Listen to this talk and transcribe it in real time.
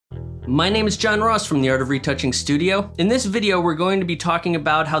My name is John Ross from the Art of Retouching Studio. In this video, we're going to be talking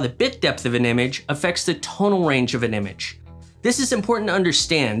about how the bit depth of an image affects the tonal range of an image. This is important to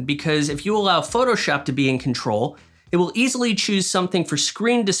understand because if you allow Photoshop to be in control, it will easily choose something for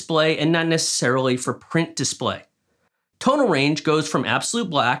screen display and not necessarily for print display. Tonal range goes from absolute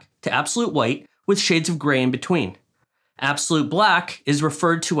black to absolute white with shades of gray in between. Absolute black is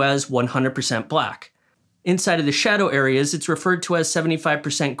referred to as 100% black. Inside of the shadow areas, it's referred to as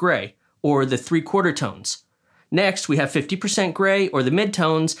 75% gray, or the 3/4 tones. Next, we have 50% gray, or the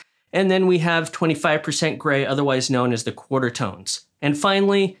midtones, and then we have 25% gray, otherwise known as the quarter tones. And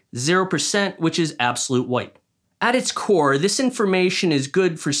finally, 0%, which is absolute white. At its core, this information is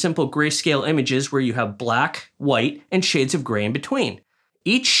good for simple grayscale images where you have black, white, and shades of gray in between.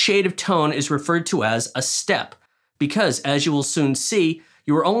 Each shade of tone is referred to as a step, because as you will soon see,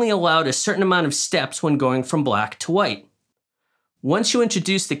 you are only allowed a certain amount of steps when going from black to white. Once you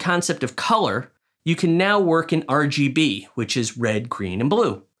introduce the concept of color, you can now work in RGB, which is red, green, and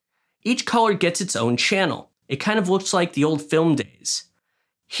blue. Each color gets its own channel. It kind of looks like the old film days.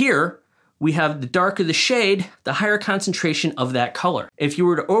 Here, we have the darker the shade, the higher concentration of that color. If you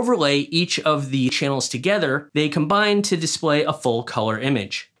were to overlay each of the channels together, they combine to display a full color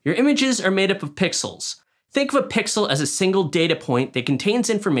image. Your images are made up of pixels. Think of a pixel as a single data point that contains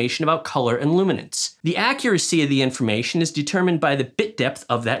information about color and luminance. The accuracy of the information is determined by the bit depth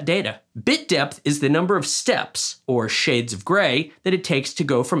of that data. Bit depth is the number of steps, or shades of gray, that it takes to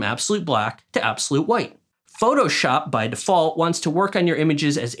go from absolute black to absolute white. Photoshop, by default, wants to work on your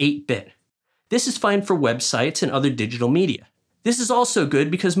images as 8-bit. This is fine for websites and other digital media. This is also good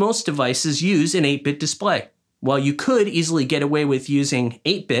because most devices use an 8-bit display. While you could easily get away with using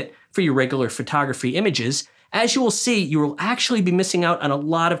 8-bit for your regular photography images, as you will see, you will actually be missing out on a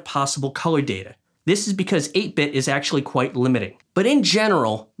lot of possible color data. This is because 8-bit is actually quite limiting. But in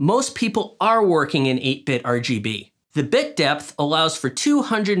general, most people are working in 8-bit RGB. The bit depth allows for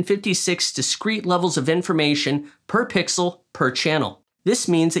 256 discrete levels of information per pixel per channel. This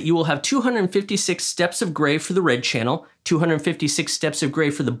means that you will have 256 steps of gray for the red channel, 256 steps of gray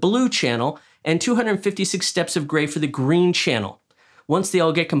for the blue channel, and 256 steps of gray for the green channel. Once they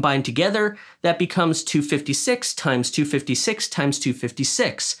all get combined together, that becomes 256 times 256 times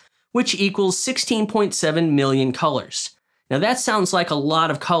 256, which equals 16.7 million colors. Now that sounds like a lot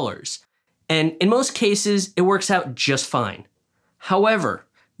of colors, and in most cases, it works out just fine. However,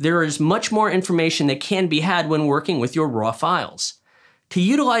 there is much more information that can be had when working with your raw files. To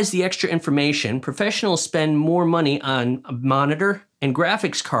utilize the extra information, professionals spend more money on a monitor and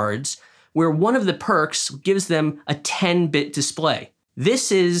graphics cards, where one of the perks gives them a 10-bit display.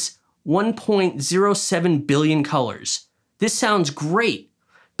 This is 1.07 billion colors. This sounds great,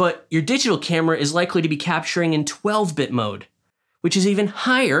 but your digital camera is likely to be capturing in 12-bit mode, which is even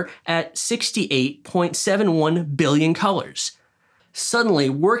higher at 68.71 billion colors. Suddenly,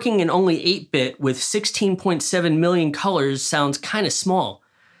 working in only 8-bit with 16.7 million colors sounds kind of small.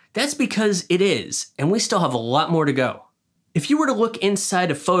 That's because it is, and we still have a lot more to go. If you were to look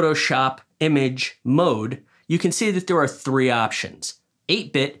inside of Photoshop image mode, you can see that there are 3 options: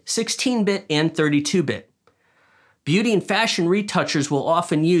 8-bit, 16-bit, and 32-bit. Beauty and fashion retouchers will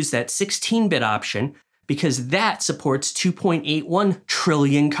often use that 16-bit option because that supports 2.81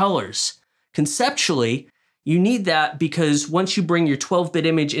 trillion colors. Conceptually, you need that because once you bring your 12-bit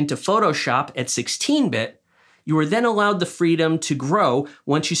image into Photoshop at 16-bit, you are then allowed the freedom to grow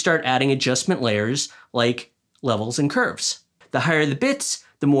once you start adding adjustment layers like levels and curves. The higher the bits,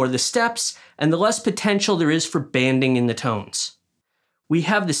 the more the steps, and the less potential there is for banding in the tones. We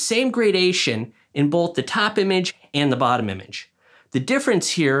have the same gradation in both the top image and the bottom image. The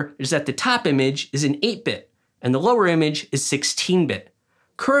difference here is that the top image is an 8-bit and the lower image is 16-bit.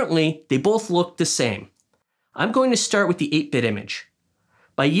 Currently, they both look the same. I'm going to start with the 8-bit image.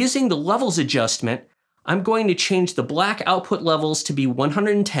 By using the levels adjustment, I'm going to change the black output levels to be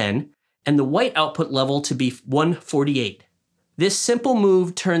 110 and the white output level to be 148. This simple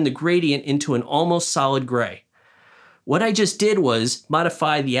move turned the gradient into an almost solid gray. What I just did was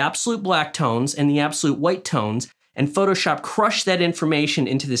modify the absolute black tones and the absolute white tones, and Photoshop crushed that information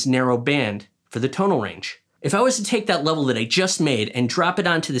into this narrow band for the tonal range. If I was to take that level that I just made and drop it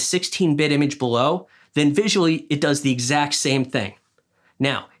onto the 16-bit image below, then visually it does the exact same thing.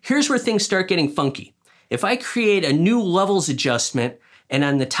 Now, here's where things start getting funky. If I create a new levels adjustment, and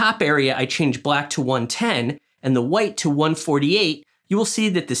on the top area I change black to 110 and the white to 148, you will see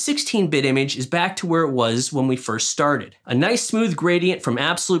that the 16-bit image is back to where it was when we first started. A nice smooth gradient from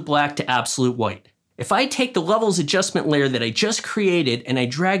absolute black to absolute white. If I take the levels adjustment layer that I just created and I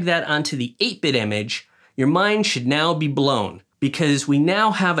drag that onto the 8-bit image, your mind should now be blown. because we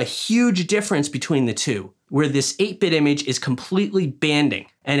now have a huge difference between the two, where this 8-bit image is completely banding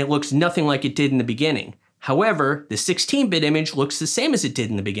and it looks nothing like it did in the beginning. However, the 16-bit image looks the same as it did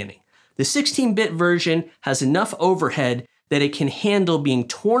in the beginning. The 16-bit version has enough overhead that it can handle being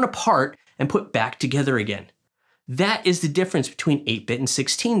torn apart and put back together again. That is the difference between 8-bit and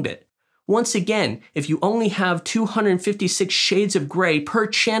 16-bit. Once again, if you only have 256 shades of gray per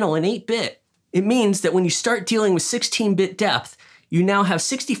channel in 8-bit, it means that when you start dealing with 16-bit depth, you now have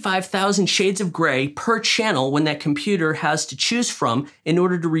 65,000 shades of gray per channel when that computer has to choose from in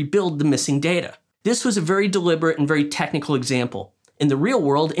order to rebuild the missing data. This was a very deliberate and very technical example. In the real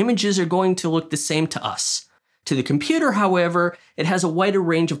world, images are going to look the same to us. To the computer, however, it has a wider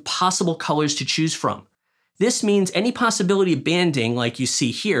range of possible colors to choose from. This means any possibility of banding, like you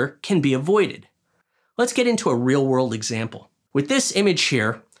see here, can be avoided. Let's get into a real-world example. With this image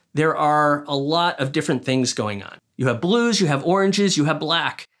here, there are a lot of different things going on. You have blues, you have oranges, you have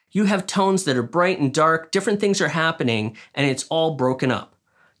black. You have tones that are bright and dark, different things are happening, and it's all broken up.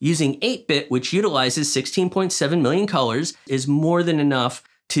 Using 8-bit, which utilizes 16.7 million colors, is more than enough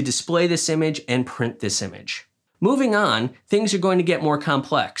to display this image and print this image. Moving on, things are going to get more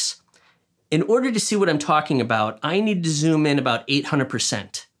complex. In order to see what I'm talking about, I need to zoom in about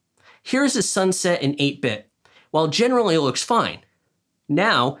 800%. Here's a sunset in 8-bit. While generally it looks fine.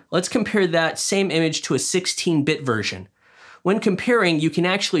 Now, let's compare that same image to a 16-bit version. When comparing, you can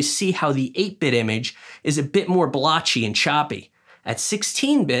actually see how the 8-bit image is a bit more blotchy and choppy. At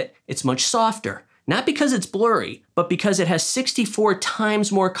 16-bit, it's much softer, not because it's blurry, but because it has 64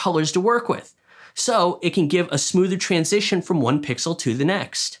 times more colors to work with. So it can give a smoother transition from one pixel to the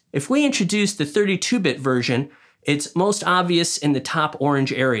next. If we introduce the 32-bit version, it's most obvious in the top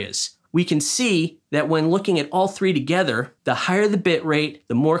orange areas. We can see that when looking at all three together, the higher the bit rate,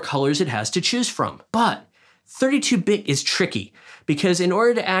 the more colors it has to choose from. But 32-bit is tricky because in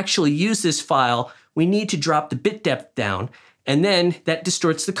order to actually use this file, we need to drop the bit depth down, and then that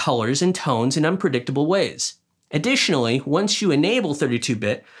distorts the colors and tones in unpredictable ways. Additionally, once you enable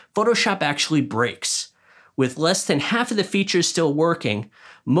 32-bit, Photoshop actually breaks. With less than half of the features still working,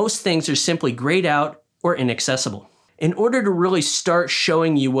 most things are simply grayed out or inaccessible. In order to really start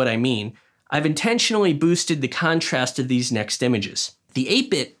showing you what I mean, I've intentionally boosted the contrast of these next images. The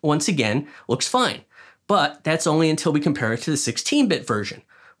 8-bit, once again, looks fine, but that's only until we compare it to the 16-bit version.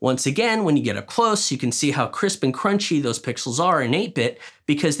 Once again, when you get up close, you can see how crisp and crunchy those pixels are in 8-bit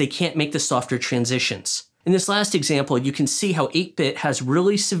because they can't make the softer transitions. In this last example, you can see how 8-bit has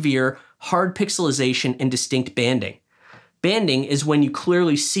really severe, hard pixelization and distinct banding. Banding is when you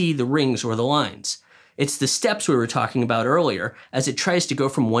clearly see the rings or the lines. It's the steps we were talking about earlier as it tries to go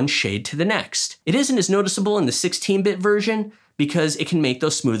from one shade to the next. It isn't as noticeable in the 16-bit version because it can make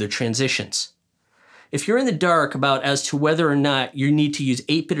those smoother transitions. If you're in the dark about as to whether or not you need to use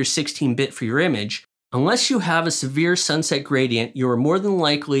 8-bit or 16-bit for your image, unless you have a severe sunset gradient, you are more than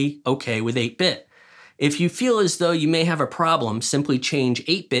likely okay with 8-bit. If you feel as though you may have a problem, simply change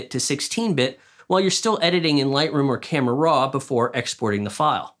 8-bit to 16-bit while you're still editing in Lightroom or Camera Raw before exporting the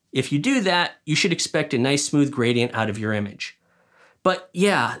file. If you do that, you should expect a nice smooth gradient out of your image. But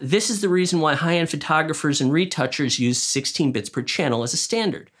yeah, this is the reason why high-end photographers and retouchers use 16 bits per channel as a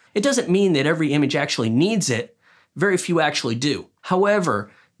standard. It doesn't mean that every image actually needs it. Very few actually do. However,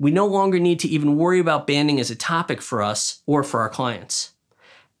 we no longer need to even worry about banding as a topic for us or for our clients.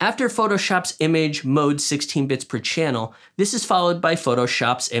 After Photoshop's image mode 16 bits per channel, this is followed by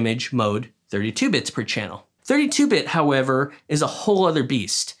Photoshop's image mode 32 bits per channel. 32-bit, however, is a whole other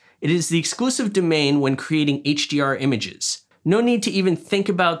beast. It is the exclusive domain when creating HDR images. No need to even think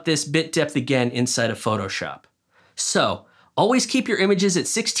about this bit depth again inside of Photoshop. So, always keep your images at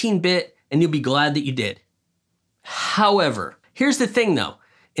 16-bit and you'll be glad that you did. However, here's the thing though.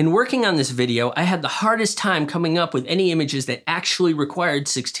 In working on this video, I had the hardest time coming up with any images that actually required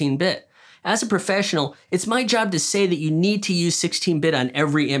 16-bit. As a professional, it's my job to say that you need to use 16-bit on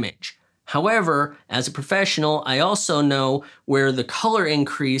every image. However, as a professional, I also know where the color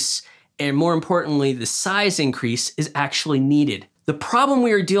increase and more importantly, the size increase is actually needed. The problem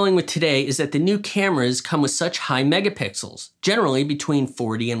we are dealing with today is that the new cameras come with such high megapixels, generally between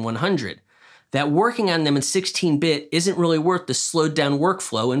 40 and 100, that working on them in 16-bit isn't really worth the slowed down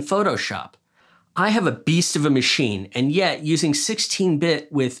workflow in Photoshop. I have a beast of a machine, and yet using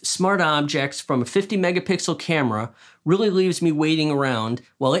 16-bit with smart objects from a 50 megapixel camera really leaves me waiting around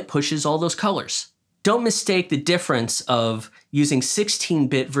while it pushes all those colors. Don't mistake the difference of using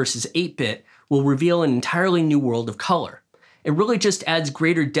 16-bit versus 8-bit will reveal an entirely new world of color. It really just adds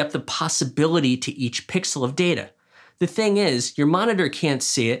greater depth of possibility to each pixel of data. The thing is, your monitor can't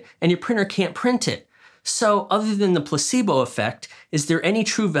see it and your printer can't print it. So, other than the placebo effect, is there any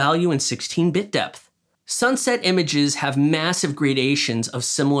true value in 16-bit depth? Sunset images have massive gradations of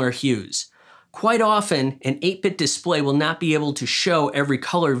similar hues. Quite often, an 8-bit display will not be able to show every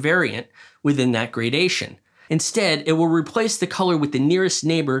color variant within that gradation. Instead, it will replace the color with the nearest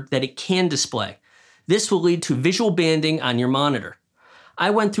neighbor that it can display. This will lead to visual banding on your monitor. I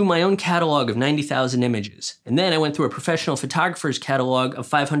went through my own catalog of 90,000 images, and then I went through a professional photographer's catalog of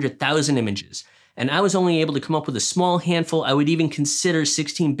 500,000 images, and I was only able to come up with a small handful I would even consider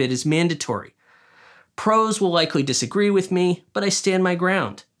 16-bit as mandatory. Pros will likely disagree with me, but I stand my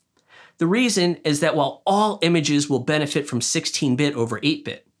ground. The reason is that while all images will benefit from 16-bit over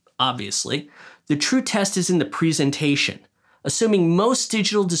 8-bit, obviously, the true test is in the presentation. Assuming most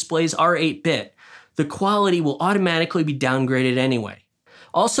digital displays are 8-bit, the quality will automatically be downgraded anyway.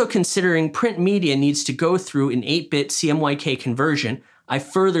 Also considering print media needs to go through an 8-bit CMYK conversion, I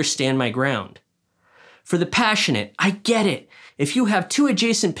further stand my ground. For the passionate, I get it. If you have two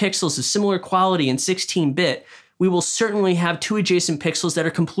adjacent pixels of similar quality in 16-bit, we will certainly have two adjacent pixels that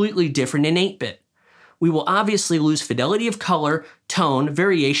are completely different in 8-bit. We will obviously lose fidelity of color, tone,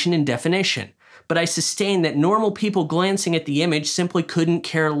 variation, and definition, but I sustain that normal people glancing at the image simply couldn't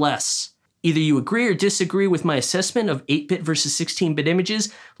care less. Either you agree or disagree with my assessment of 8-bit versus 16-bit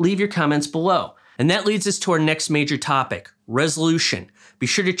images, leave your comments below. And that leads us to our next major topic, resolution. Be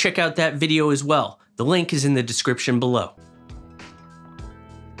sure to check out that video as well. The link is in the description below.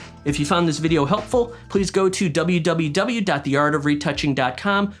 If you found this video helpful, please go to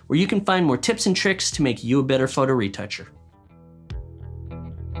www.theartofretouching.com where you can find more tips and tricks to make you a better photo retoucher.